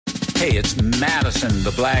Hey, it's Madison the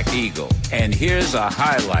Black Eagle, and here's a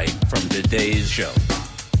highlight from today's show.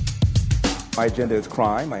 My agenda is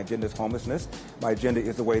crime. My agenda is homelessness. My agenda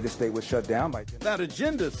is the way the state was shut down. That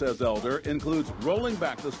agenda, says Elder, includes rolling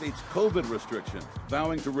back the state's COVID restrictions,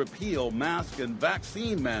 vowing to repeal mask and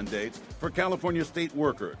vaccine mandates for California state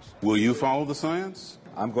workers. Will you follow the science?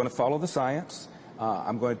 I'm going to follow the science.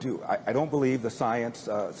 I don't believe the science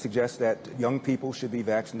suggests that young people should be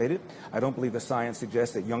vaccinated. I don't believe the science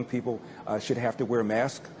suggests that young people should have to wear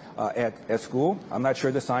masks at school. I'm not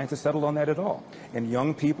sure the science is settled on that at all. And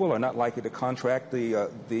young people are not likely to contract the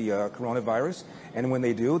coronavirus. And when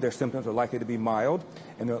they do, their symptoms are likely to be mild,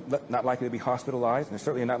 and they're not likely to be hospitalized, and they're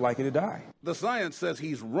certainly not likely to die. The science says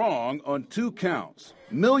he's wrong on 2 counts.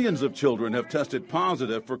 Millions of children have tested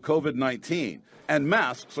positive for COVID-19, and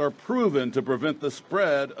masks are proven to prevent the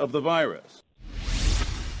spread of the virus.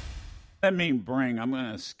 I'm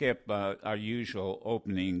going to skip our usual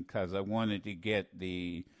opening because I wanted to get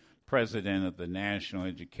the president of the National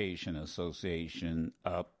Education Association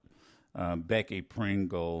up, Becky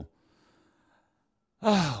Pringle.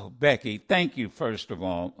 Oh, Becky, thank you, first of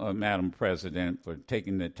all, Madam President, for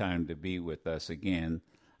taking the time to be with us again.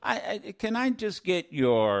 Can I just get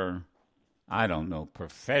your,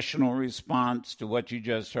 professional response to what you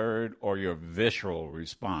just heard, or your visceral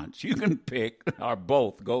response? You can pick, or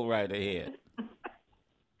both. Go right ahead.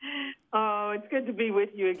 Oh, it's good to be with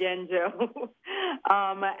you again, Joe.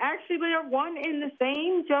 Actually, they're one in the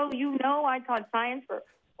same. Joe, you know I taught science for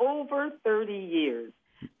over 30 years.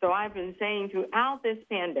 So I've been saying throughout this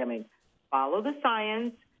pandemic, follow the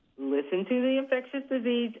science, listen to the infectious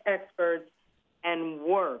disease experts, and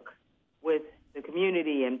work with the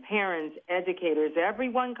community and parents, educators,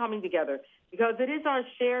 everyone coming together, because it is our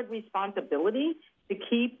shared responsibility to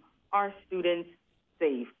keep our students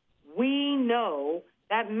safe. We know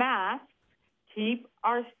that masks keep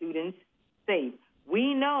our students safe.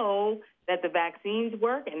 We know that the vaccines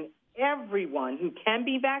work, and everyone who can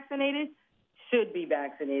be vaccinated should be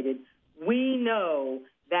vaccinated. We know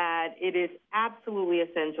that it is absolutely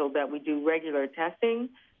essential that we do regular testing.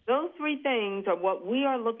 Those 3 things are what we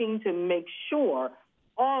are looking to make sure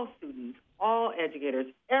all students, all educators,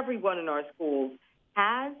 everyone in our schools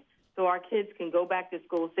has, so our kids can go back to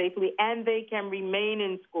school safely and they can remain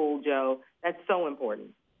in school, Joe. That's so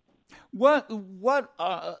important. What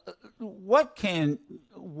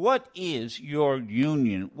is your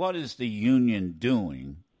union? What is the union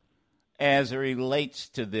doing as it relates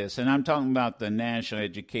to this? And I'm talking about the National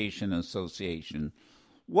Education Association.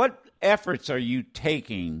 What efforts are you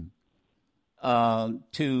taking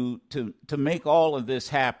to make all of this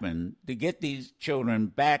happen, to get these children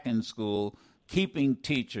back in school, keeping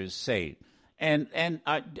teachers safe? And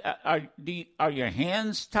are your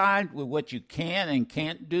hands tied with what you can and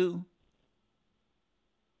can't do?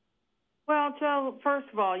 Well, Joe, first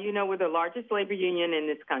of all, you know we're the largest labor union in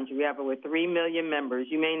this country. We have over 3 million members.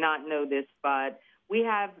 You may not know this, but we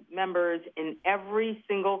have members in every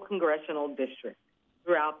single congressional district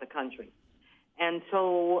throughout the country. And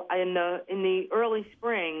so in the early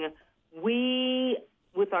spring, we,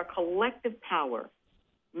 with our collective power,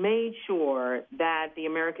 made sure that the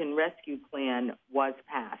American Rescue Plan was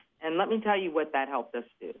passed. And let me tell you what that helped us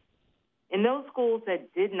do. In those schools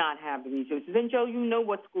that did not have the resources, and Joe, you know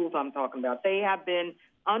what schools I'm talking about. They have been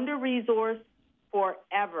under-resourced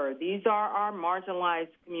forever. These are our marginalized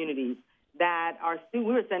communities that we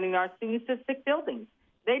were sending our students to sick buildings.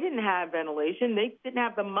 They didn't have ventilation. They didn't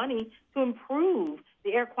have the money to improve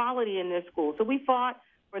the air quality in their schools. So we fought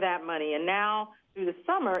for that money. And now, through the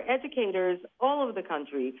summer, educators all over the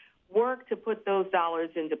country work to put those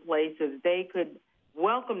dollars into place so that they could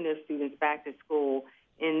welcome their students back to school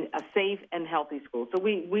in a safe and healthy school. So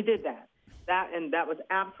we did that. That was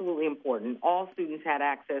absolutely important. All students had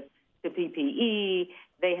access to PPE.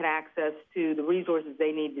 They had access to the resources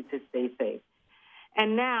they needed to stay safe.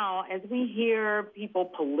 And now, as we hear people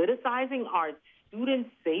politicizing our students'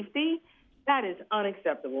 safety, that is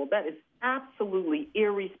unacceptable. That is absolutely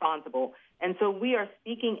irresponsible. And so we are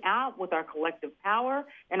speaking out with our collective power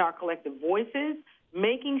and our collective voices,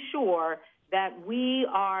 making sure that we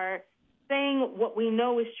are saying what we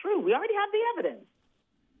know is true. We already have the evidence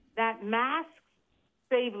that masks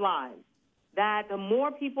save lives, that the more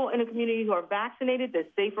people in a community who are vaccinated, the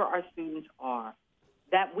safer our students are,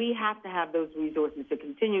 that we have to have those resources to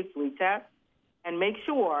continuously test and make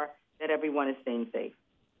sure that everyone is staying safe.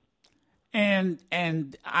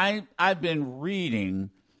 And I've been reading,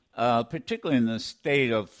 particularly in the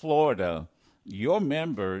state of Florida, your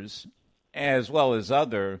members, as well as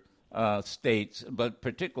other states, but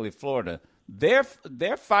particularly Florida, they're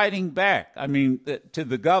fighting back. I mean, to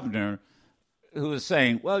the governor, who is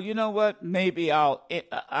saying, well, you know what, maybe I'll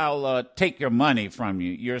take your money from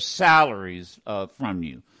you, your salaries from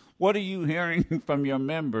you. What are you hearing from your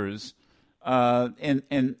members in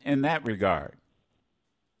that regard?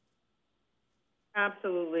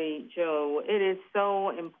 Absolutely, Joe. It is so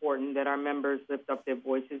important that our members lift up their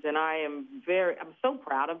voices, and I'm so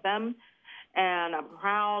proud of them, and I'm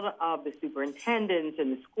proud of the superintendents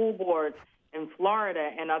and the school boards in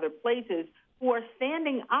Florida and other places who are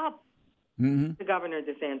standing up to Governor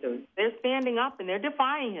DeSantis. They're standing up and they're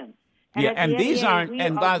defying him. And these aren't.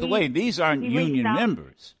 And by the way, these aren't union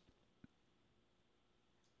members.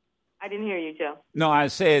 I didn't hear you, Joe. No, I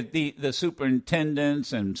said the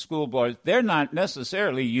superintendents and school boards, they're not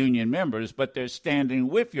necessarily union members, but they're standing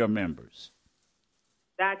with your members.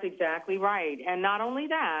 That's exactly right. And not only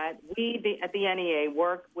that, we at the NEA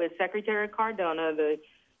work with Secretary Cardona, the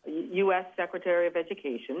U.S. Secretary of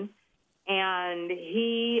Education, and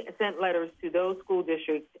he sent letters to those school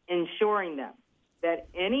districts ensuring them that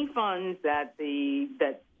any funds that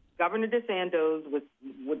Governor DeSantis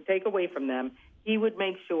would take away from them, he would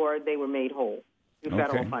make sure they were made whole through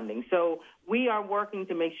federal funding. So we are working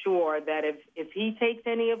to make sure that if he takes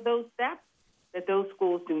any of those steps, that those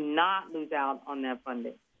schools do not lose out on that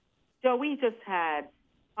funding. So we just had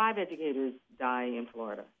 5 educators die in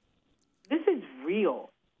Florida. This is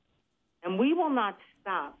real, and we will not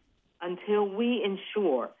stop until we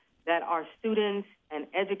ensure that our students and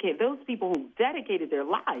those people who dedicated their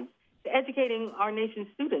lives to educating our nation's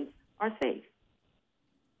students are safe.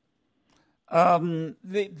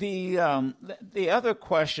 The other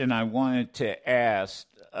question I wanted to ask,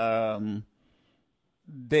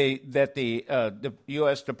 the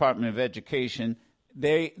U.S. Department of Education,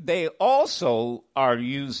 they also are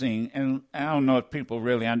using, and I don't know if people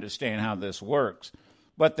really understand how this works,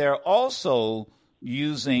 but they're also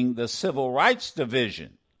using the Civil Rights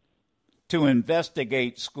Division to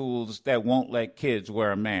investigate schools that won't let kids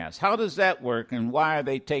wear a mask. How does that work, and why are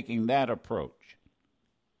they taking that approach?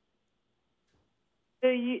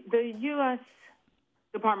 The U.S.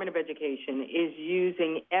 Department of Education is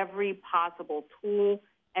using every possible tool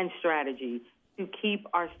and strategy to keep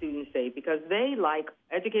our students safe because they, like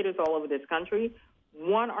educators all over this country,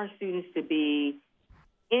 want our students to be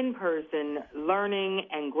in person, learning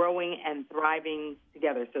and growing and thriving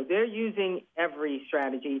together. So they're using every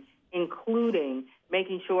strategy, including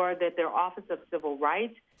making sure that their Office of Civil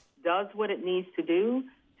Rights does what it needs to do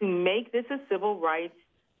to make this a civil rights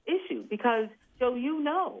issue. Because, Joe, you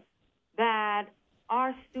know that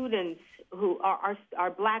our students who are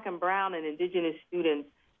our black and brown and indigenous students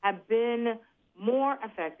have been more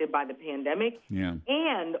affected by the pandemic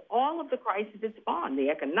and all of the crises it spawned, the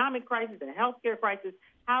economic crisis, the healthcare crisis,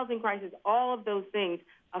 housing crisis, all of those things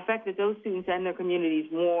affected those students and their communities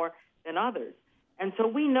more than others. And so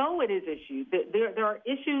we know it is issues. There are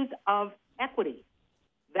issues of equity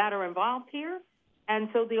that are involved here. And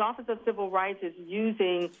so the Office of Civil Rights is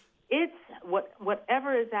using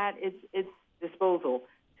whatever is at its disposal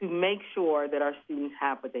to make sure that our students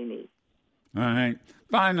have what they need. All right.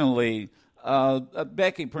 Finally,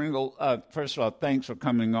 Becky Pringle, first of all, thanks for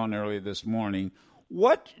coming on early this morning.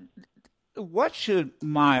 What should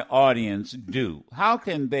my audience do? How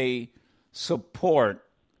can they support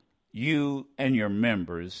you and your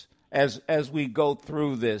members as we go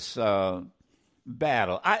through this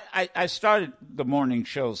battle? I started the morning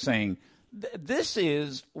show saying this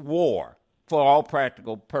is war for all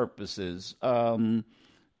practical purposes, and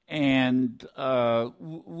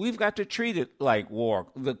we've got to treat it like war.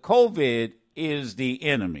 The COVID is the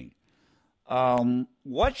enemy.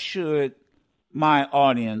 What should my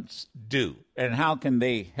audience do, and how can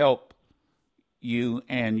they help you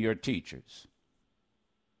and your teachers?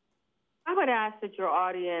 I would ask that your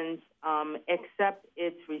audience accept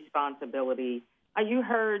its responsibility. You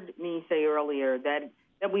heard me say earlier that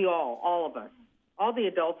we all of us, all the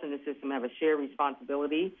adults in the system have a shared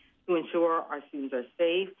responsibility to ensure our students are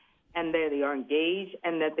safe and that they are engaged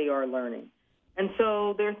and that they are learning. And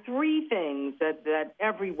so there are 3 things that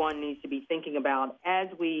everyone needs to be thinking about as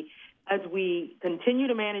we continue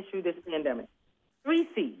to manage through this pandemic. 3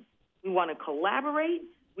 C's. We want to collaborate,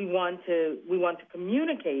 we want to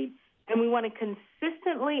communicate, and we want to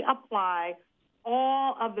consistently apply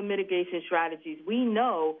all of the mitigation strategies we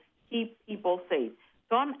know keep people safe.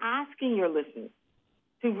 So I'm asking your listeners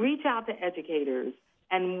to reach out to educators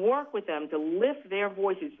and work with them to lift their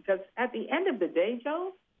voices, because at the end of the day,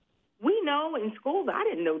 Joe, we know in schools, I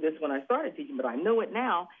didn't know this when I started teaching, but I know it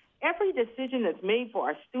now, every decision that's made for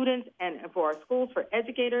our students and for our schools, for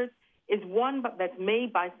educators, is one that's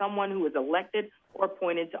made by someone who is elected or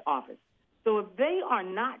appointed to office. So if they are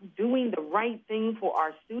not doing the right thing for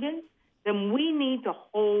our students, then we need to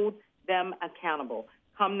hold them accountable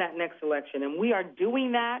come that next election. And we are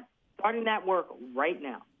doing that, starting that work right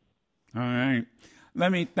now. All right.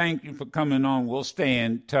 Let me thank you for coming on. We'll stay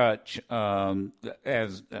in touch.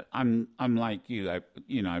 As I'm like you.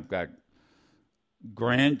 I've got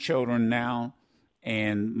grandchildren now,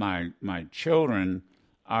 and my children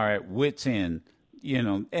are at wit's end.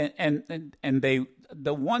 And they,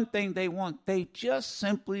 the one thing they want, they just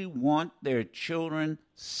simply want their children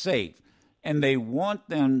safe, and they want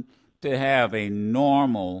them to have a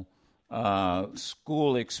normal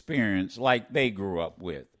school experience like they grew up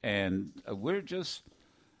with. And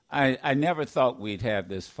I never thought we'd have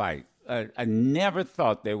this fight. I never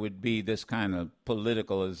thought there would be this kind of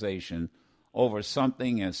politicalization over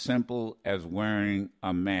something as simple as wearing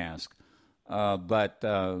a mask. But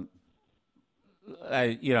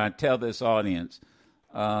I tell this audience,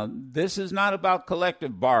 this is not about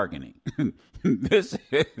collective bargaining. This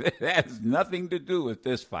has nothing to do with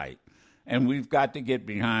this fight. And we've got to get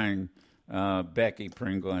behind Becky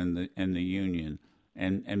Pringle and the union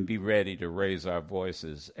and be ready to raise our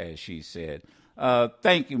voices, as she said.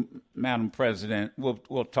 Thank you, Madam President.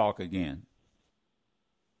 We'll talk again.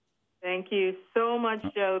 Thank you so much,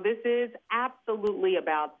 Joe. This is absolutely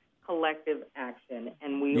about collective action,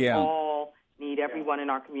 and we all need everyone in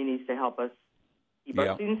our communities to help us keep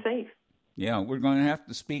our students safe. Yeah, we're going to have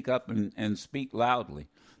to speak up and speak loudly.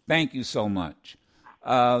 Thank you so much.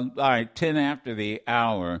 All right, 10 after the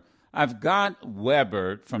hour. I've got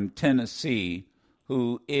Weber from Tennessee,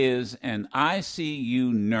 who is an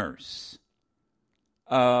ICU nurse.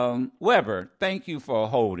 Weber, thank you for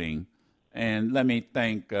holding. And let me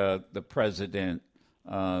thank the president,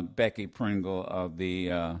 Becky Pringle of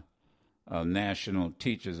the National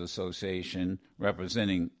Teachers Association,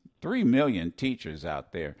 representing 3 million teachers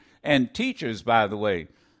out there. And teachers, by the way,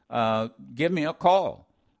 give me a call.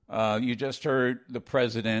 You just heard the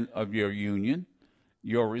president of your union,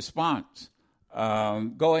 your response.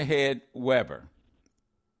 Go ahead, Weber.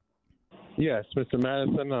 Yes, Mr.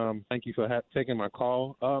 Madison, thank you for taking my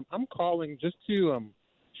call. I'm calling just to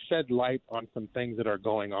shed light on some things that are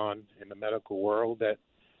going on in the medical world that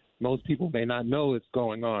most people may not know is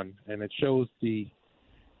going on, and it shows the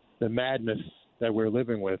madness that we're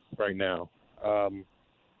living with right now.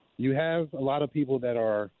 You have a lot of people that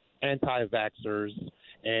are anti-vaxxers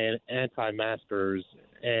and anti-maskers,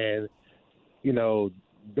 and,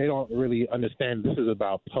 they don't really understand this is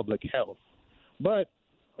about public health. But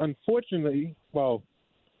unfortunately,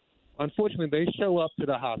 they show up to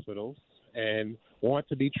the hospitals and want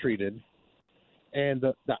to be treated. And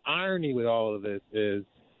the irony with all of this is,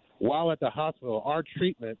 while at the hospital, our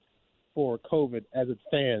treatment for COVID as it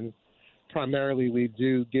stands, primarily we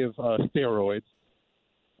do give steroids,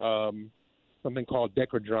 something called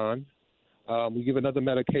Decadron. We give another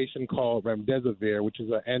medication called Remdesivir, which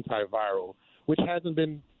is an antiviral, which hasn't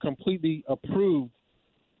been completely approved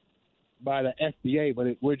by the FDA,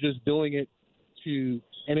 but we're just doing it and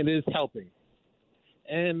it is helping.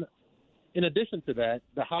 And in addition to that,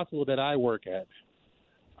 the hospital that I work at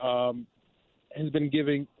has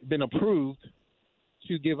been approved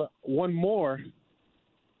to give one more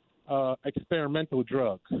experimental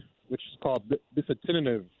drug, which is called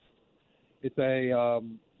Bisotinib. It's a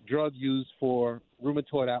drug used for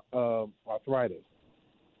rheumatoid arthritis.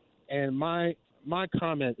 And my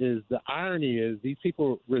comment is, the irony is these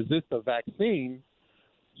people resist the vaccine,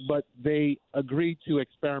 but they agree to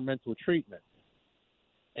experimental treatment.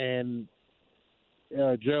 And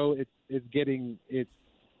Joe, it's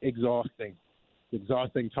exhausting. It's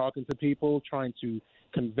exhausting talking to people, trying to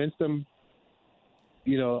convince them,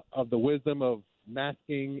 of the wisdom of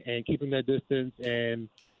masking and keeping their distance and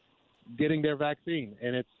getting their vaccine.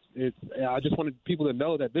 And I just wanted people to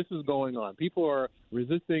know that this is going on. People are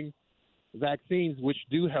resisting vaccines, which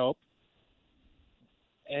do help,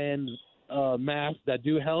 and masks that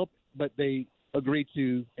do help, but they agree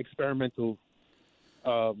to experimental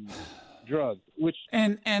drugs.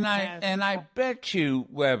 I bet you,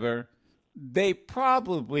 Weber, they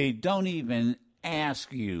probably don't even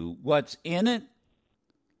ask you what's in it,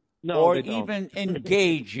 or even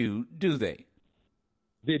engage you, do they?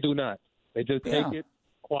 They do not. They just take it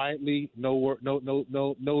quietly, no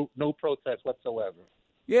protest whatsoever.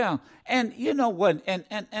 Yeah, and you know what? And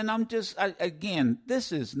I'm just again,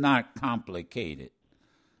 this is not complicated.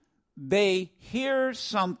 They hear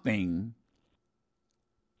something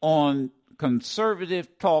on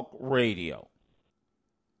conservative talk radio,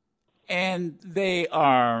 and they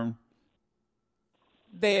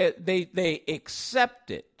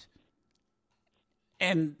accept it,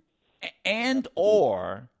 and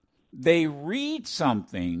or they read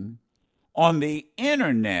something on the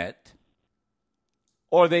internet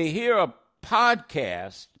or they hear a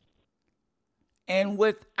podcast, and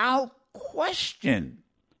without question,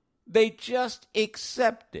 they just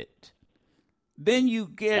accept it. Then you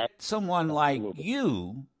get someone like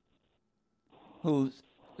you,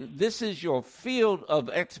 this is your field of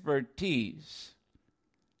expertise,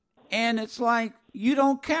 and it's like you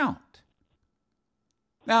don't count.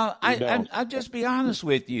 Now, I'll just be honest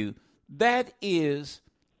with you. That is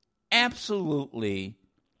absolutely,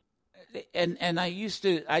 and I used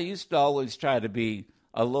to always try to be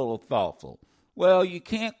a little thoughtful. Well, you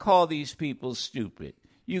can't call these people stupid.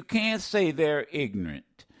 You can't say they're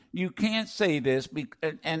ignorant. You can't say this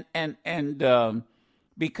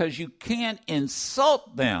because you can't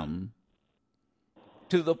insult them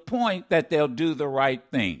to the point that they'll do the right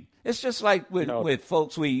thing. It's just like with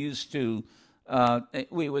folks we used to,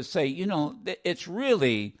 we would say, it's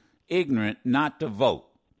really ignorant not to vote.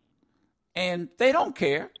 And they don't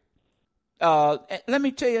care. Let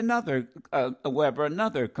me tell you another, Weber,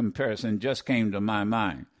 another comparison just came to my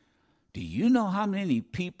mind. Do you know how many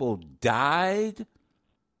people died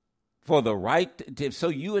for the right so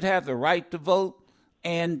you would have the right to vote?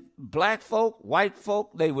 And black folk, white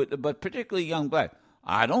folk, they would, but particularly young black,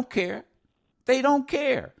 I don't care. They don't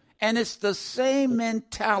care. And it's the same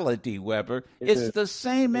mentality, Weber. It's the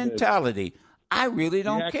same mentality. I really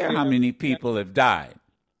don't care how many people have died.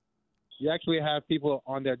 You actually have people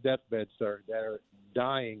on their deathbed, sir, that are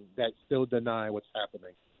dying that still deny what's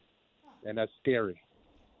happening. And that's scary.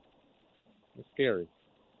 It's scary.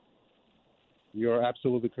 You're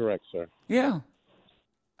absolutely correct, sir. Yeah.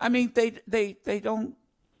 I mean, they don't.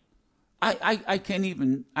 I can't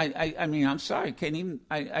even. I mean, I'm sorry. I can't even.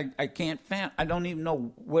 I can't. I don't even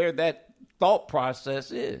know where that thought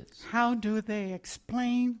process is. How do they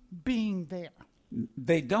explain being there?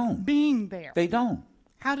 They don't. Being there. They don't.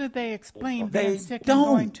 How do they explain They being sick don't. and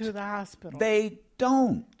going to the hospital? They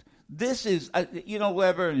don't. This is,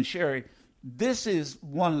 Weber and Sherry, this is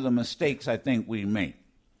one of the mistakes I think we make.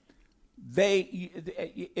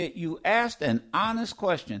 You asked an honest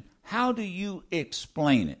question. How do you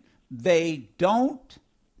explain it? They don't,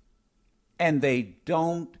 and they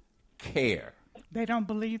don't care. They don't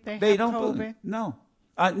believe they don't have COVID? Believe, no.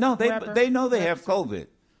 No, they know they have COVID.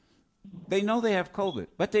 They know they have COVID,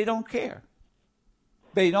 but they don't care.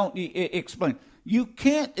 They don't explain. You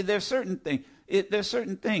can't. There's certain things. There's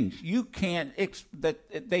certain things you can't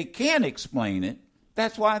that they can't explain it.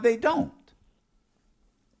 That's why they don't,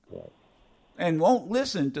 and won't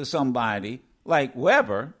listen to somebody like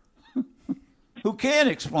Weber, who can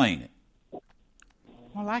explain it.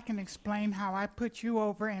 Well, I can explain how I put you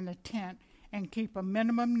over in a tent and keep a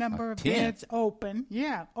minimum number of beds open.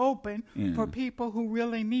 Yeah, open for people who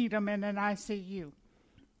really need them in an ICU.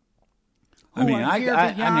 Control.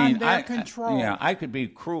 I could be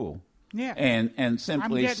cruel. Yeah. And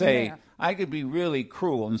simply say, I could be really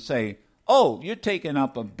cruel and say, oh, you're taking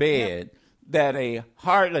up a bed that a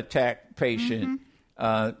heart attack patient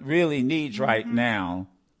really needs right now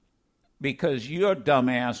because your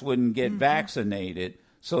dumbass wouldn't get vaccinated.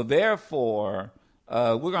 So therefore,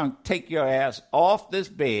 we're going to take your ass off this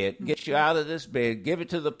bed, get you out of this bed, give it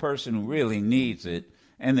to the person who really needs it,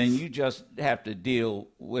 and then you just have to deal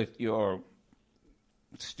with your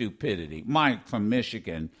stupidity. Mike from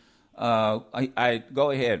Michigan. I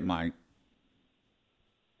go ahead, Mike.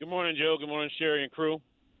 Good morning, Joe. Good morning, Sherry and crew.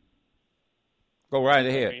 Go right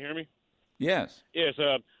ahead. Can you hear me? Yes. Yes.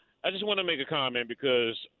 I just want to make a comment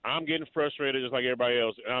because I'm getting frustrated just like everybody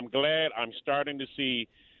else. And I'm glad I'm starting to see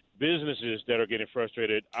businesses that are getting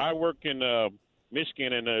frustrated. I work in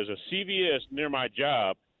Michigan, and there's a CVS near my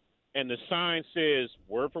job, and the sign says,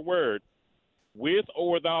 word for word, with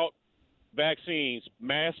or without vaccines,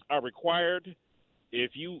 masks are required.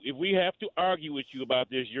 If we have to argue with you about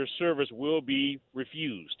this, your service will be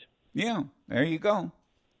refused. Yeah, there you go.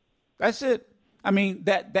 That's it. I mean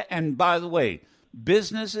that and by the way,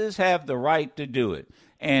 businesses have the right to do it.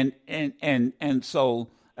 And so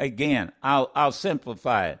again, I'll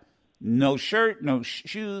simplify it. No shirt, no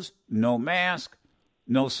shoes, no mask,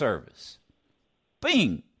 no service.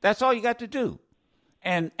 Bing. That's all you got to do.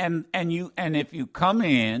 And if you come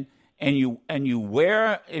in and you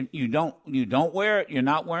wear, if you don't wear it, you're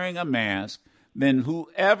not wearing a mask, then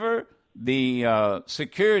whoever the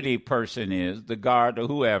security person is, the guard or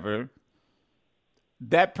whoever,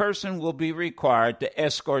 that person will be required to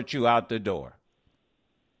escort you out the door.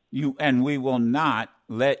 And we will not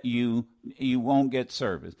let you won't get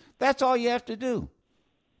service. That's all you have to do.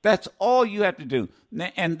 That's all you have to do.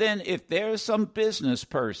 And then if there's some business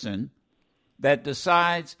person that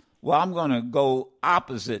decides, well, I'm going to go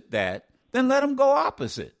opposite that, then let them go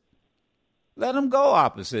opposite. Let them go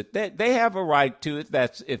opposite. They have a right to it.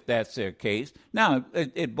 If that's their case. Now,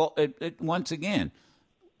 once again,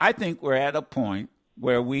 I think we're at a point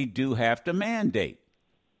where we do have to mandate.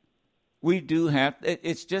 We do have.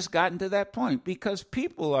 It's just gotten to that point because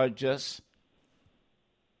people are just.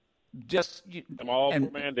 I'm all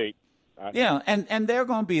for mandate. Yeah, and there are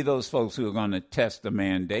going to be those folks who are going to test the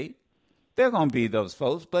mandate. There are going to be those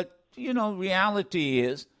folks, but reality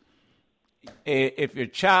is. If your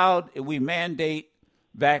child, we mandate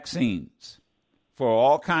vaccines for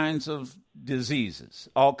all kinds of diseases,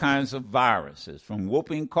 all kinds of viruses, from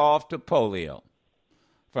whooping cough to polio,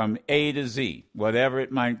 from A to Z, whatever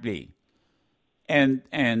it might be. And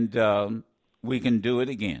we can do it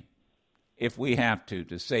again if we have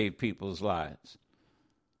to save people's lives.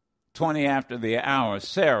 20 after the hour,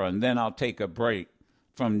 Sarah, and then I'll take a break.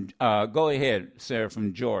 Go ahead, Sarah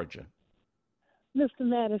from Georgia. Mr.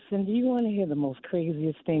 Madison, do you want to hear the most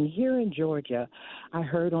craziest thing? Here in Georgia, I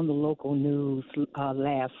heard on the local news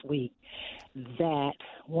last week that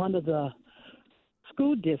one of the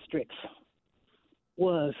school districts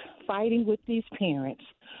was fighting with these parents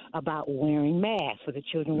about wearing masks, for the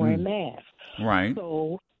children wearing masks. Right.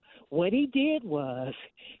 So what he did was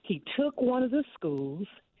he took one of the schools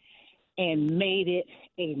and made it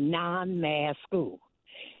a non-mask school.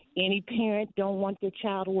 Any parent don't want their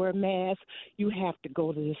child to wear a mask, you have to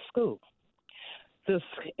go to the school.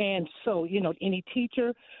 And so, any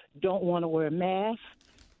teacher don't want to wear a mask,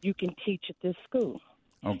 you can teach at this school.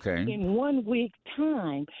 Okay. In 1 week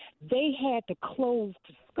time, they had to close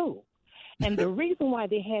the school. And the reason why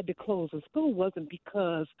they had to close the school wasn't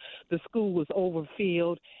because the school was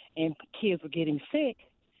overfilled and kids were getting sick.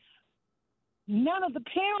 None of the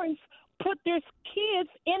parents put their kids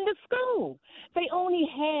in the school. They only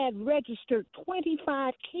had registered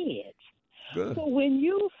 25 kids. Good. So when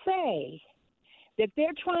you say that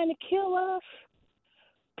they're trying to kill us,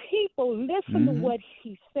 people listen to what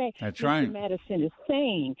he said. That's Mr. right. Madison is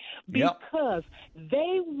saying, because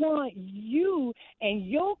they want you and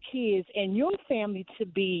your kids and your family to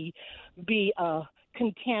be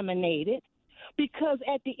contaminated. Because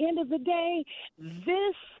at the end of the day,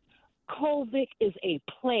 this COVID is a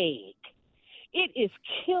plague. It is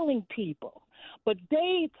killing people. But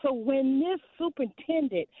so when this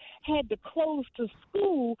superintendent had to close the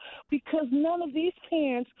school because none of these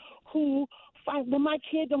parents who fight, well, my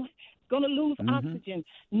kid going to lose oxygen,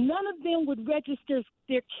 none of them would register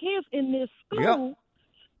their kids in this school. Yep.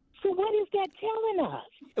 So what is that telling us?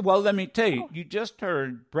 Well, let me tell you, you just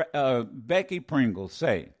heard Becky Pringle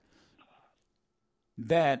say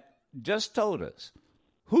that, just told us,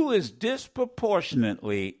 who is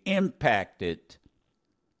disproportionately impacted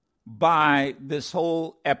by this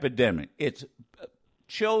whole epidemic. It's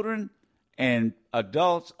children and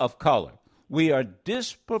adults of color. We are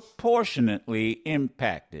disproportionately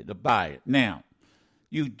impacted by it. Now,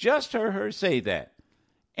 you just heard her say that,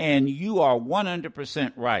 and you are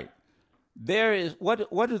 100% right. There is,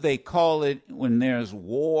 what do they call it when there's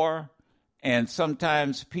war and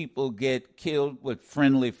sometimes people get killed with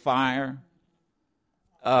friendly fire?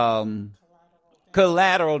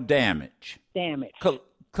 Collateral damage.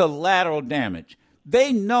 Collateral damage.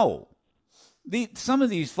 They know. Some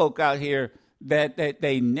of these folk out here that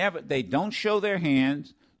they don't show their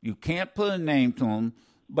hands. You can't put a name to them,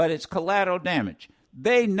 but it's collateral damage.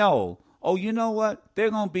 They know, oh, you know what? There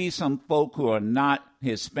are going to be some folk who are not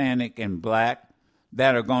Hispanic and black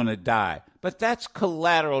that are going to die. But that's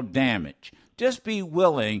collateral damage. Just be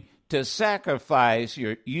willing to sacrifice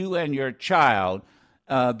you and your child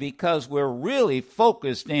because we're really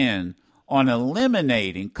focused in on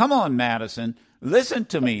eliminating, come on, Madison, listen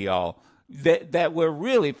to me, y'all, that we're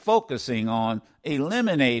really focusing on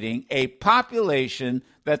eliminating a population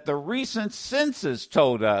that the recent census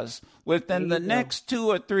told us within the next 2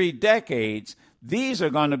 or 3 decades, these are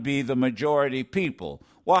going to be the majority people.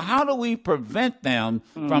 Well, how do we prevent them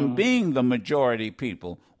from being the majority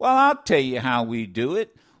people? Well, I'll tell you how we do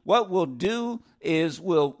it. What we'll do is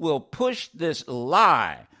we'll push this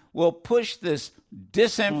lie. We'll push this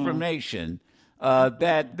disinformation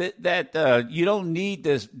that you don't need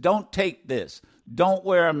this, don't take this, don't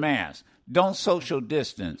wear a mask, don't social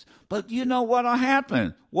distance. But you know what'll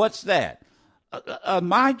happen? What's that?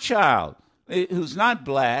 My child who's not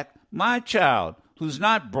black, my child who's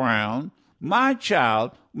not brown, my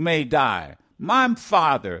child may die. My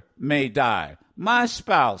father may die. My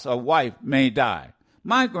spouse or wife may die.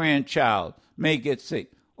 My grandchild may get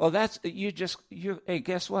sick. Well, hey,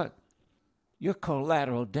 guess what? You're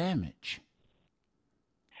collateral damage.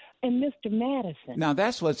 And Mr. Madison. Now,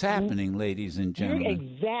 that's what's happening, ladies and gentlemen.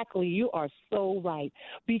 Exactly. You are so right.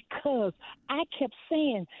 Because I kept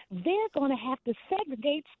saying they're going to have to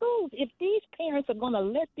segregate schools if these parents are going to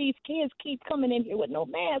let these kids keep coming in here with no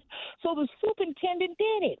mask. So the superintendent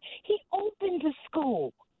did it. He opened the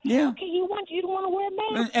school. Yeah. Okay, you don't want to wear a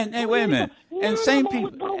mask. And wait a minute. And same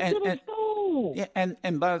people.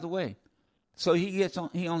 And by the way, so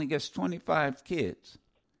he only gets 25 kids.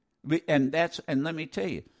 And let me tell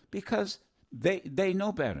you, because they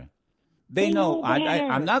know better. They know.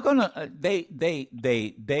 I'm not gonna. They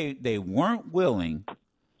weren't willing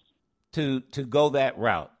to go that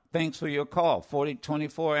route. Thanks for your call.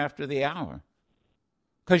 4024 after the hour,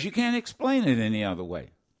 because you can't explain it any other way.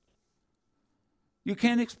 You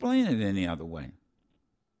can't explain it any other way.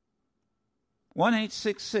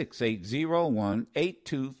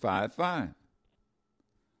 1-866-801-8255.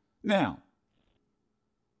 Now.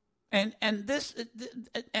 And this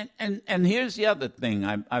and here's the other thing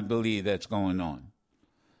I believe that's going on.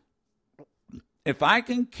 If I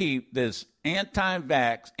can keep this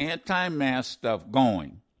anti-vax, anti-mask stuff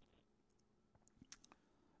going,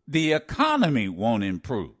 the economy won't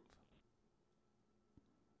improve.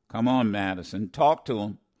 Come on, Madison, talk to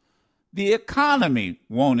them. The economy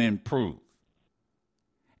won't improve.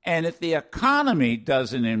 And if the economy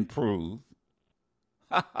doesn't improve,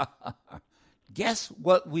 guess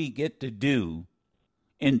what we get to do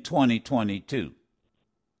in 2022?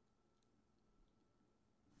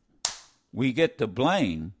 We get to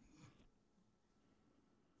blame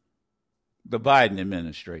the Biden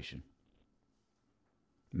administration,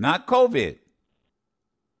 not COVID.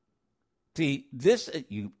 See, this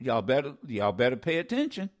y'all better pay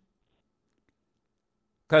attention,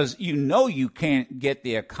 because you can't get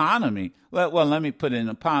the economy. Well, let me put it in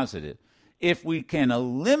a positive. If we can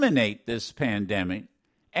eliminate this pandemic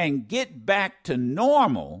and get back to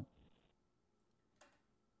normal,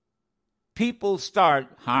 people start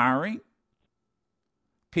hiring,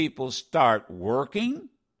 people start working,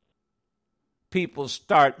 people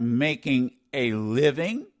start making a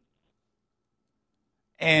living.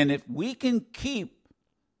 And if we can keep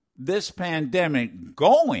this pandemic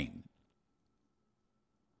going,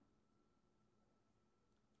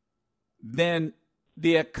 then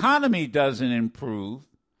the economy doesn't improve,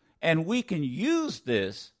 and we can use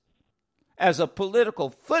this as a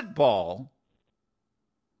political football,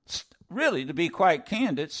 really, to be quite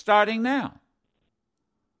candid, starting now.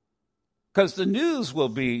 Because the news will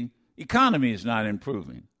be, economy is not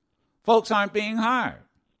improving. Folks aren't being hired.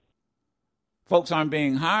 Folks aren't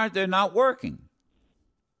being hired, they're not working.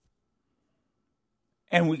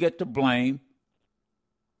 And we get to blame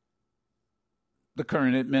the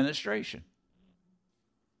current administration.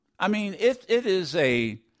 I mean, it is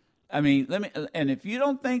and if you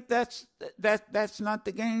don't think that's not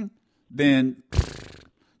the game, then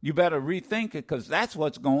you better rethink it, because that's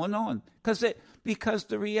what's going on. Because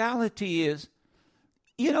the reality is,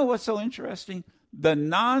 you know what's so interesting? The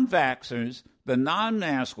non-vaxxers, the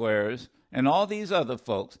non-mask wearers, and all these other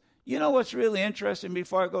folks, you know what's really interesting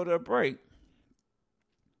before I go to a break?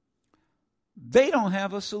 They don't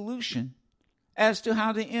have a solution as to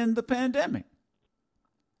how to end the pandemic.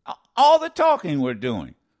 All the talking we're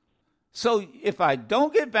doing. So if I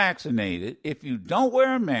don't get vaccinated, if you don't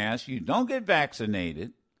wear a mask, you don't get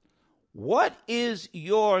vaccinated, what is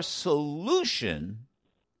your solution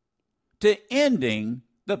to ending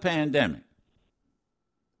the pandemic?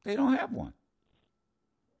 They don't have one.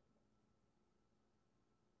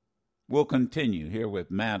 We'll continue here with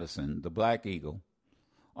Madison, the Black Eagle,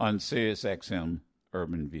 on Sirius XM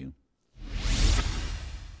Urban View.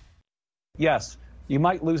 Yes, you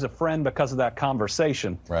might lose a friend because of that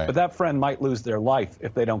conversation, right, but that friend might lose their life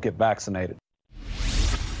if they don't get vaccinated.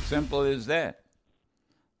 Simple as that.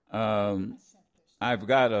 I've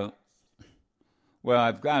got a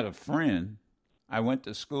friend. I went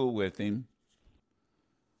to school with him.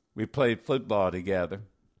 We played football together.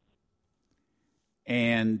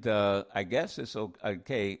 And I guess it's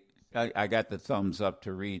okay. I got the thumbs up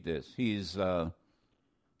to read this. He's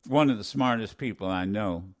one of the smartest people I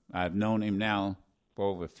know. I've known him now for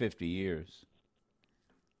over 50 years.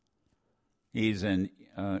 He's an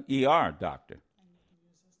ER doctor.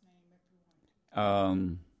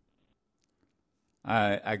 I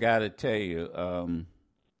got to tell you,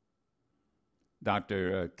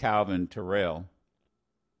 Dr. Calvin Terrell,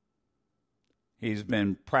 he's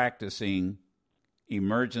been practicing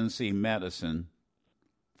emergency medicine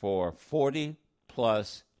for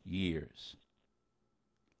 40-plus years.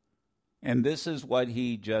 And this is what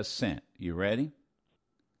he just sent. You ready?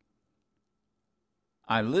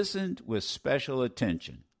 I listened with special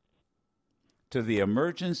attention to the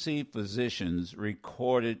emergency physician's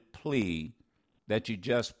recorded plea that you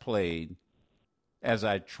just played as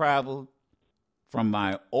I traveled from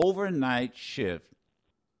my overnight shift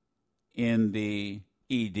in the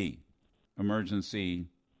ED, emergency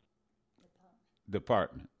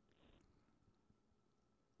department.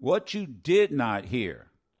 What you did not hear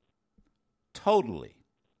totally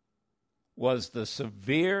was the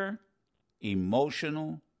severe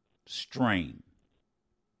emotional strain,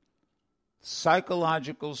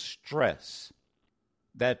 psychological stress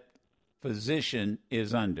that physician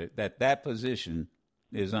is under, that physician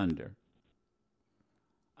is under.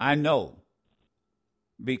 I know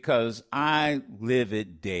because I live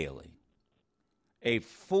it daily. A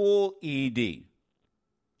full ED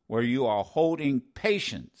where you are holding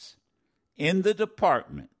patients in the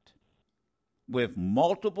department with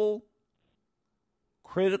multiple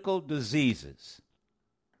critical diseases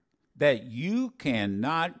that you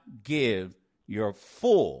cannot give your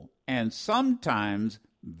full and sometimes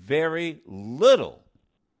very little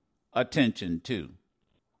attention to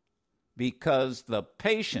because the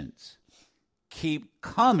patients keep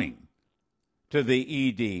coming to the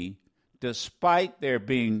ED despite there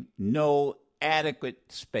being no adequate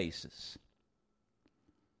spaces,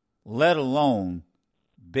 let alone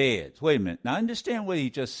beds. Wait a minute. Now understand what he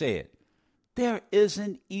just said. There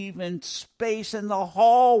isn't even space in the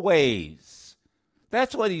hallways.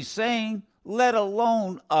 That's what he's saying, let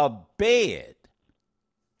alone a bed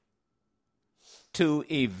to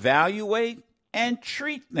evaluate and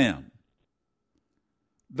treat them.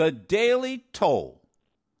 The daily toll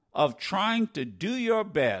of trying to do your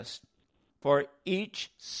best for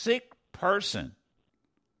each sick person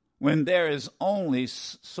when there is only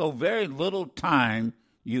so very little time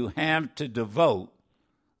you have to devote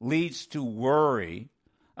leads to worry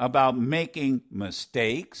about making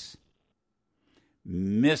mistakes,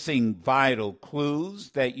 missing vital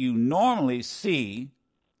clues that you normally see,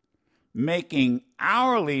 making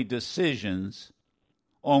hourly decisions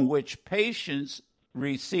on which patients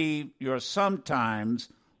receive your sometimes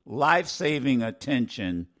life-saving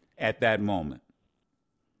attention at that moment,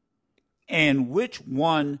 and which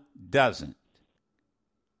one doesn't.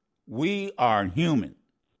 We are human.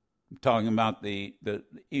 I'm talking about the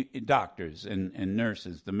doctors and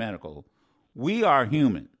nurses, the medical. We are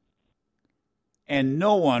human. And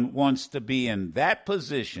no one wants to be in that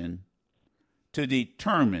position to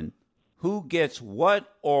determine who gets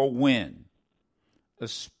what or when,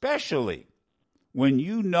 especially when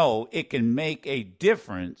you know it can make a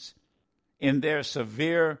difference in their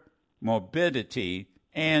severe morbidity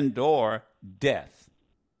and or death.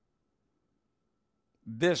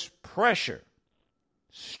 This pressure,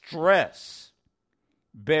 stress,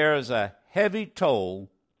 bears a heavy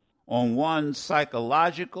toll on one's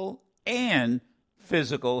psychological and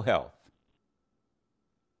physical health.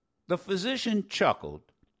 The physician chuckled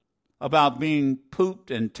about being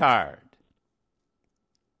pooped and tired,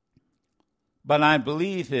 but I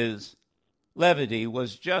believe his levity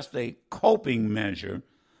was just a coping measure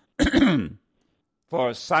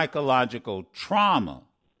for psychological trauma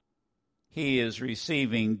he is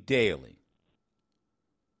receiving daily.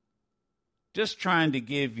 Just trying to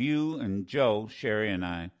give you and Joe, Sherry, and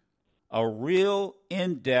I a real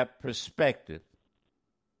in-depth perspective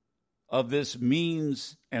of this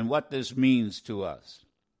means and what this means to us.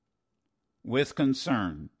 With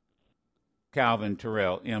concern, Calvin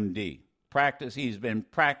Terrell, MD. He's been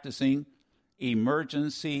practicing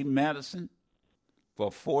emergency medicine for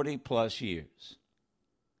 40 plus years.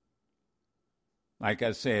 Like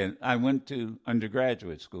I said, I went to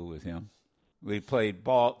undergraduate school with him. We played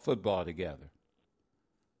football together.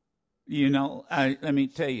 You know, let me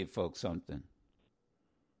tell you folks something.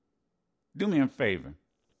 Do me a favor.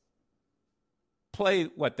 Play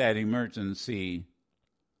what that emergency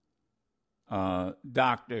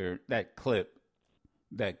doctor, that clip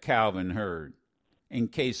that Calvin heard, in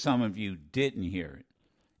case some of you didn't hear it.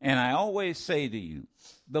 And I always say to you,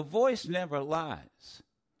 the voice never lies.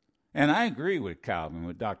 And I agree with Calvin,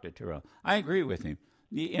 with Dr. Terrell. I agree with him.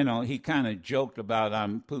 You know, he kind of joked about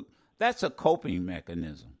that's a coping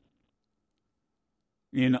mechanism.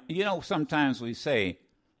 You know, sometimes we say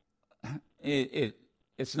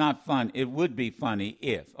it's not fun. It would be funny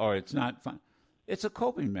if, or it's not fun. It's a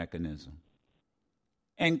coping mechanism.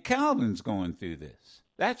 And Calvin's going through this.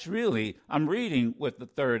 That's really, I'm reading with the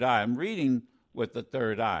third eye.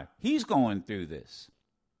 He's going through this.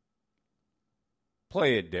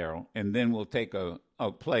 Play it, Daryl, and then we'll take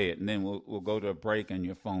play it, and then we'll go to a break and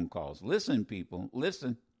your phone calls. Listen, people,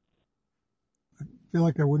 listen. I feel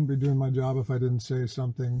like I wouldn't be doing my job if I didn't say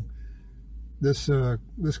something. This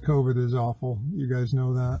COVID is awful. You guys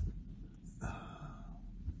know that.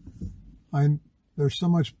 There's so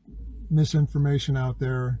much misinformation out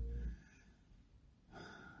there.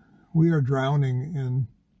 We are drowning in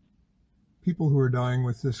people who are dying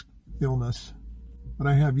with this illness, but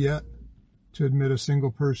I have yet to admit a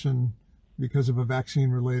single person because of a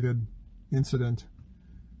vaccine-related incident.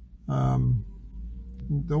 Don't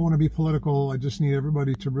want to be political. I just need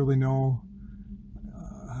everybody to really know.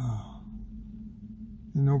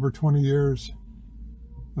 In over 20 years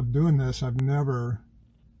of doing this, I've never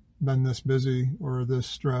been this busy or this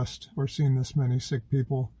stressed or seen this many sick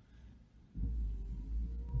people.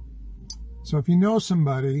 So if you know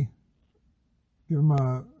somebody, give them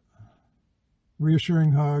a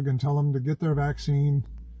reassuring hug and tell them to get their vaccine.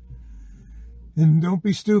 And don't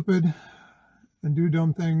be stupid and do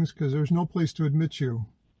dumb things, because there's no place to admit you.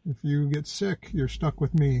 If you get sick, you're stuck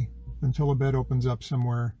with me until a bed opens up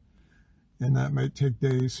somewhere. And that might take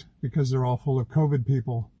days because they're all full of COVID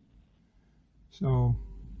people. So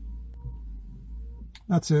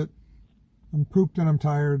that's it. I'm pooped and I'm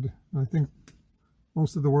tired. I think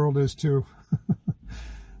most of the world is too.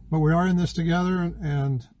 But we are in this together,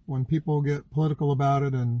 and when people get political about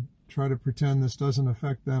it and try to pretend this doesn't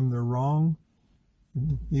affect them, they're wrong.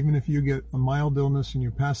 Even if you get a mild illness and you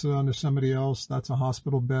pass it on to somebody else, that's a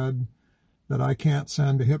hospital bed that I can't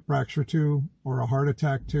send a hip fracture to or a heart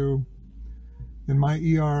attack to. In my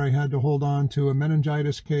ER, I had to hold on to a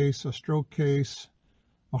meningitis case, a stroke case,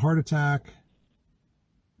 a heart attack,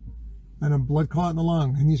 and a blood clot in the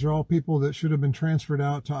lung. And these are all people that should have been transferred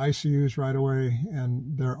out to ICUs right away,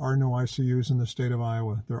 and there are no ICUs in the state of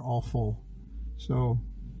Iowa. They're all full. So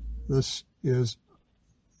this is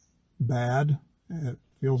bad. It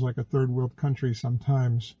feels like a third world country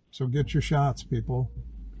sometimes. So get your shots, people.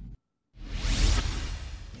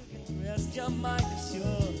 Rest your mind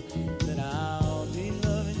assured that I'll be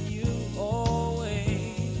loving you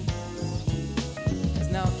always. 'Cause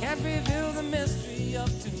now can't reveal the mystery of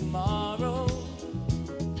tomorrow,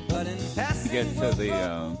 but in passing get to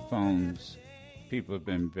the phones. People have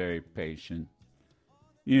been very patient.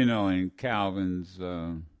 You know, in Calvin's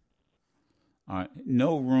no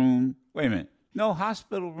room. Wait a minute. No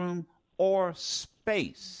hospital room or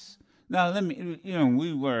space. Now, let me,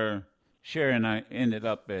 we were, Sherry and I ended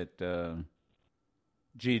up at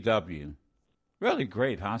GW. Really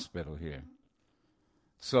great hospital here.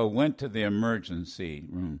 So went to the emergency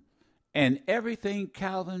room. And everything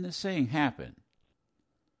Calvin is saying happened.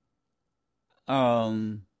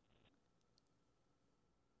 And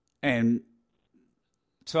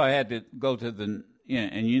so I had to go to the,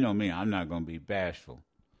 and you know me, I'm not going to be bashful.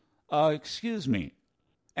 Excuse me.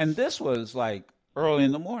 And this was like early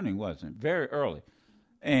in the morning, wasn't it? Very early.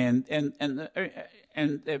 And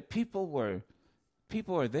people were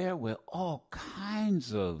there with all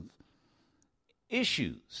kinds of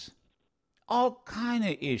issues. All kind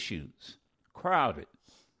of issues. Crowded.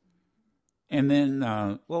 And then,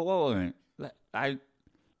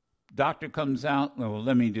 doctor comes out, well,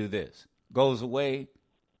 let me do this. Goes away,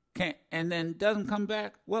 and then doesn't come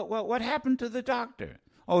back. What happened to the doctor?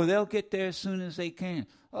 Oh, they'll get there as soon as they can.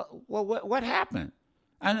 What happened?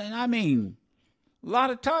 And I mean, a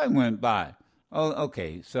lot of time went by. Oh,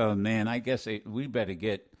 okay, so, man, I guess we better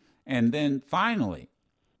get, and then finally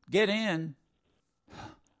get in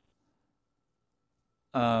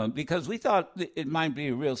because we thought it might be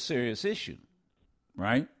a real serious issue,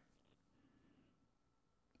 right?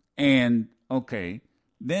 And, okay,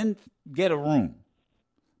 then get a room.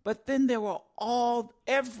 But then there were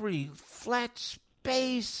every flat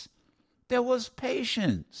space, there was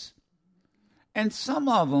patients. And some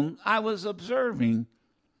of them, I was observing,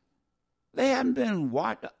 they hadn't been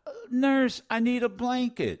watched. Nurse, I need a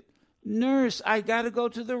blanket. Nurse, I got to go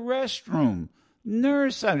to the restroom.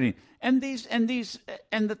 Nurse, I mean, and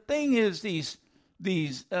the thing is, the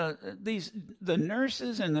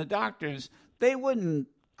nurses and the doctors, they wouldn't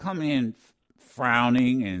come in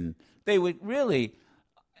frowning, and they would really,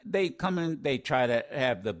 they come in, they try to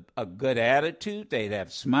have a good attitude. They'd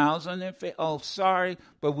have smiles on their face. Oh, sorry,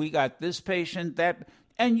 but we got this patient, that,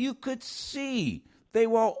 and you could see they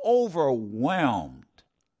were overwhelmed.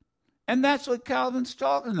 And that's what Calvin's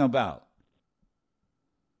talking about.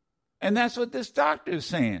 And that's what this doctor is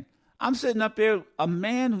saying. I'm sitting up there, a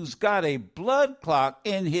man who's got a blood clot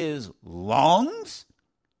in his lungs.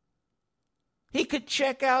 He could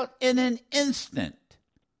check out in an instant.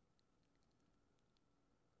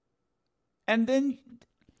 And then,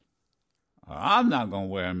 I'm not going to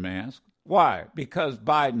wear a mask. Why? Because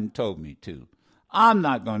Biden told me to. I'm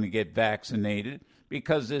not going to get vaccinated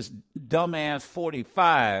because this dumbass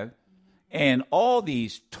 45 and all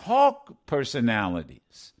these talk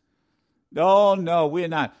personalities, Oh no, we're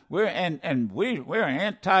not. We're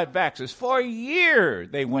anti-vaxxers. For a year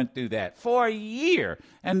they went through that. For a year.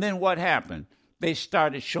 And then what happened? They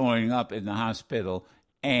started showing up in the hospital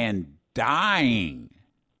and dying.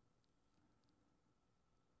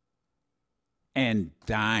 And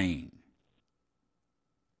dying.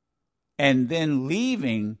 And then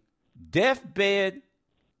leaving deathbed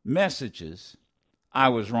messages. I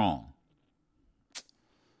was wrong.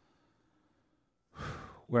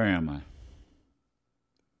 Where am I?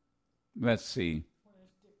 Let's see.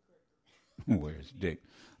 Where's Dick?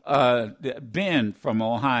 Ben from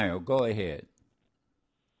Ohio, go ahead.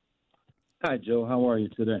 Hi, Joe. How are you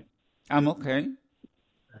today? I'm okay.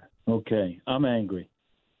 Okay. I'm angry.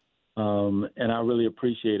 And I really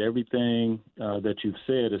appreciate everything that you've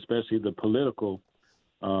said, especially the political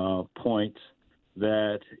points,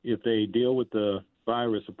 that if they deal with the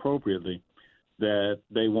virus appropriately, that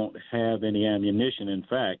they won't have any ammunition. In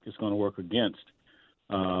fact, it's going to work against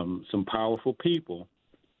some powerful people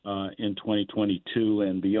in 2022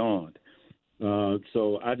 and beyond.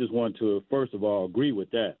 So I just want to, first of all, agree with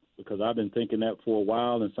that, because I've been thinking that for a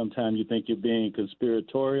while, and sometimes you think you're being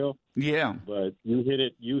conspiratorial. Yeah. But you hit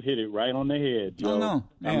it right on the head, Joe. Oh, no.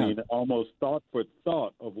 Yeah. I mean, almost thought for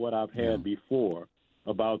thought of what I've had before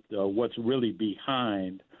about what's really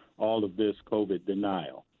behind all of this COVID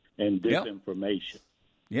denial and disinformation.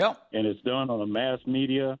 Yep. And it's done on a mass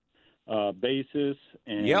media basis,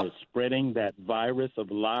 and it's spreading that virus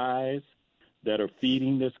of lies that are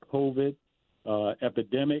feeding this COVID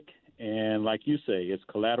epidemic. And like you say, it's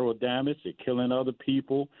collateral damage. They're killing other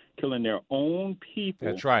people, killing their own people.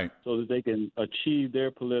 That's right. So that they can achieve their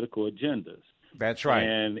political agendas. That's right.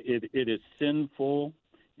 And it is sinful,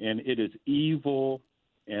 and it is evil,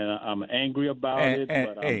 and I'm angry about it.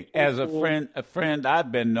 But hey, as a friend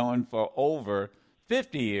I've been knowing for over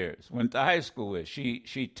 50 years, went to high school with, she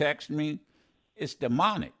texted me, it's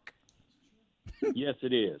demonic. Yes,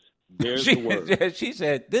 it is. There's the word. She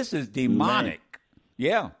said, this is demonic. Man.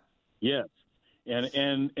 Yeah. Yes.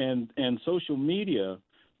 And social media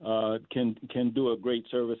can do a great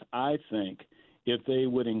service, I think, if they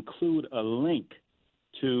would include a link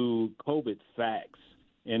to COVID facts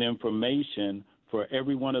and information for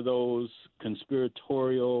every one of those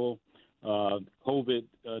conspiratorial COVID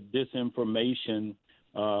disinformation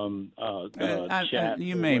chats.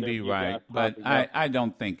 You may be right, but I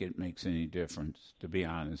don't think it makes any difference, to be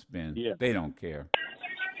honest, Ben. Yeah. They don't care.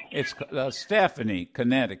 It's Stephanie,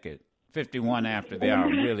 Connecticut, 51 after the hour.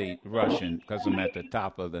 I'm really rushing because I'm at the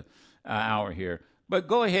top of the hour here. But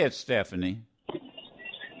go ahead, Stephanie.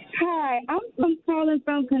 Hi, I'm calling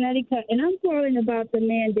from Connecticut, and I'm calling about the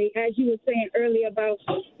mandate, as you were saying earlier about,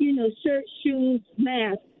 shirt, shoes,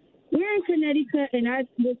 masks. We're in Connecticut, and I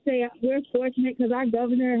would say we're fortunate because our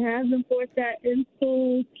governor has enforced that in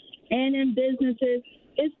schools and in businesses.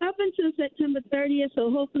 It's up until September 30th,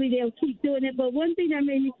 so hopefully they'll keep doing it. But one thing that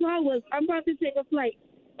made me call was I'm about to take a flight.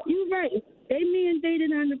 You're right. They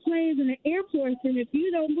mandated on the planes and the airports, and if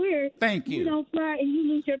you don't wear it, you don't fly and you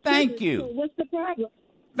lose your privilege. Thank you. So what's the problem?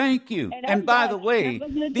 Thank you. And by the way,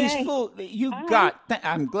 these fools,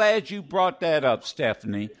 I'm glad you brought that up,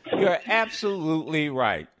 Stephanie. You're absolutely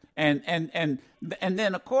right. And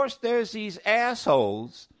then of course there's these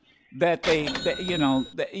assholes that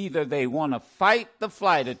either they want to fight the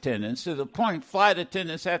flight attendants to the point flight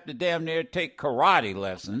attendants have to damn near take karate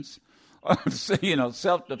lessons, or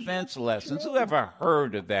self-defense lessons. Who ever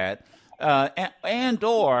heard of that?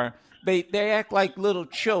 Or they act like little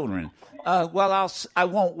children. I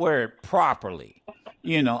won't wear it properly.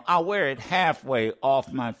 I'll wear it halfway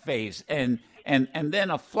off my face. And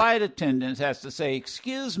then a flight attendant has to say,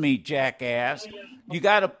 excuse me, jackass, you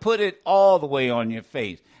got to put it all the way on your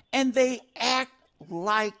face. And they act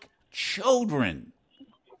like children.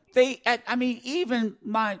 Even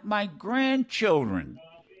my grandchildren,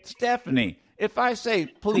 Stephanie, if I say,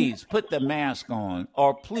 please put the mask on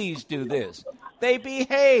or please do this, they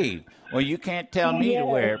behave. Well, you can't tell me to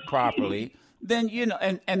wear it properly. Then,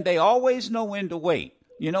 and they always know when to wait.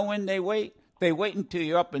 You know when they wait? They wait until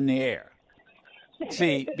you're up in the air.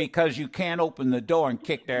 See, because you can't open the door and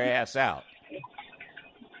kick their ass out.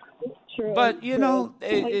 True. But,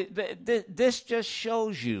 this just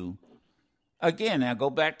shows you, again, I'll go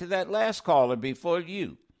back to that last caller before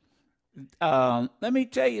you. Let me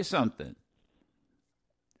tell you something.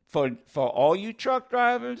 For all you truck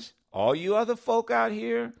drivers, all you other folk out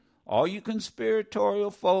here, all you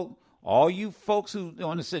conspiratorial folk, all you folks who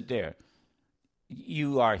want to sit there,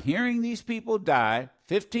 you are hearing these people die,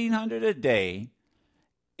 1,500 a day.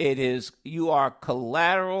 You are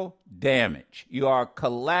collateral damage. You are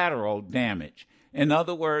collateral damage. In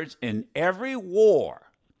other words, in every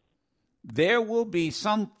war there will be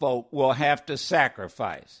some folk will have to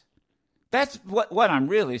sacrifice. That's what I'm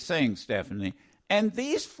really saying, Stephanie. And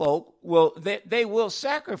these folk they will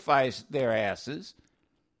sacrifice their asses,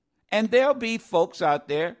 and there'll be folks out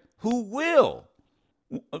there who will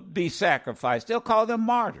be sacrificed. They'll call them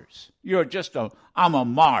martyrs. I'm a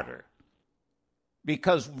martyr.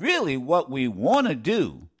 Because really what we want to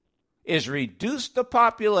do is reduce the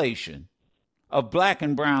population of black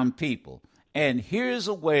and brown people. And here's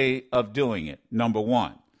a way of doing it, number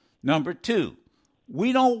one. Number two,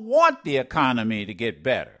 we don't want the economy to get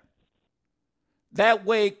better. That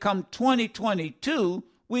way, come 2022,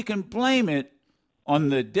 we can blame it on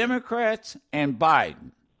the Democrats and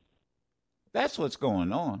Biden. That's what's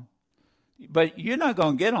going on. But you're not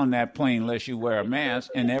going to get on that plane unless you wear a mask,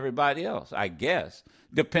 and everybody else, I guess.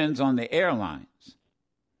 Depends on the airlines.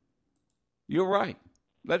 You're right.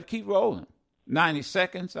 Let's keep rolling. 90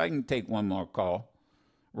 seconds. I can take one more call.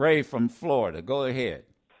 Ray from Florida. Go ahead.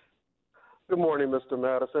 Good morning, Mr.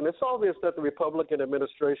 Madison. It's obvious that the Republican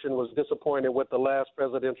administration was disappointed with the last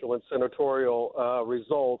presidential and senatorial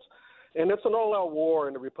results. And it's an all-out war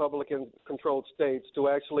in the Republican-controlled states to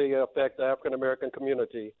actually affect the African-American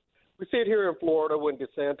community. We see it here in Florida when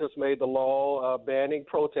DeSantis made the law banning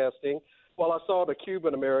protesting, while I saw the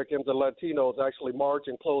Cuban Americans and Latinos actually march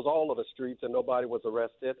and close all of the streets and nobody was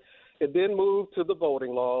arrested. It then moved to the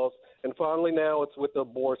voting laws, and finally now it's with the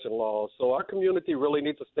abortion laws. So our community really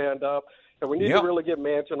needs to stand up, and we need to really get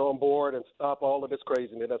Manchin on board and stop all of this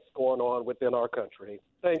craziness that's going on within our country.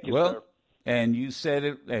 Thank you, sir. And you said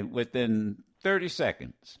it within 30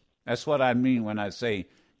 seconds. That's what I mean when I say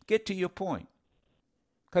get to your point.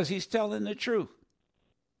 Because he's telling the truth.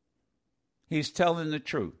 He's telling the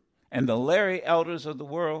truth. And the Larry Elders of the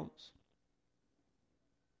world,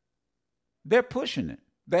 they're pushing it.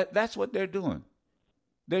 That's what they're doing.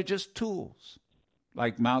 They're just tools,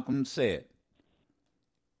 like Malcolm said.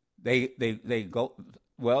 They go,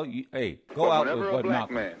 well, go out with what Malcolm. Whenever a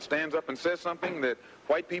black man stands up and says something that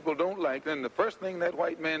white people don't like, then the first thing that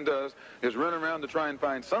white man does is run around to try and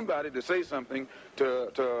find somebody to say something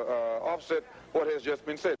to offset what has just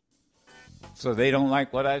been said. So they don't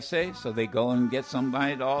like what I say, so they go and get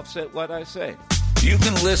somebody to offset what I say. You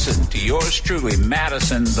can listen to yours truly,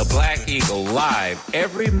 Madison the Black Eagle, live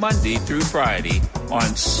every Monday through Friday on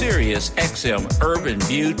Sirius XM Urban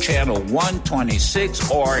View Channel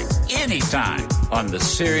 126 or anytime on the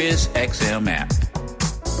Sirius XM app.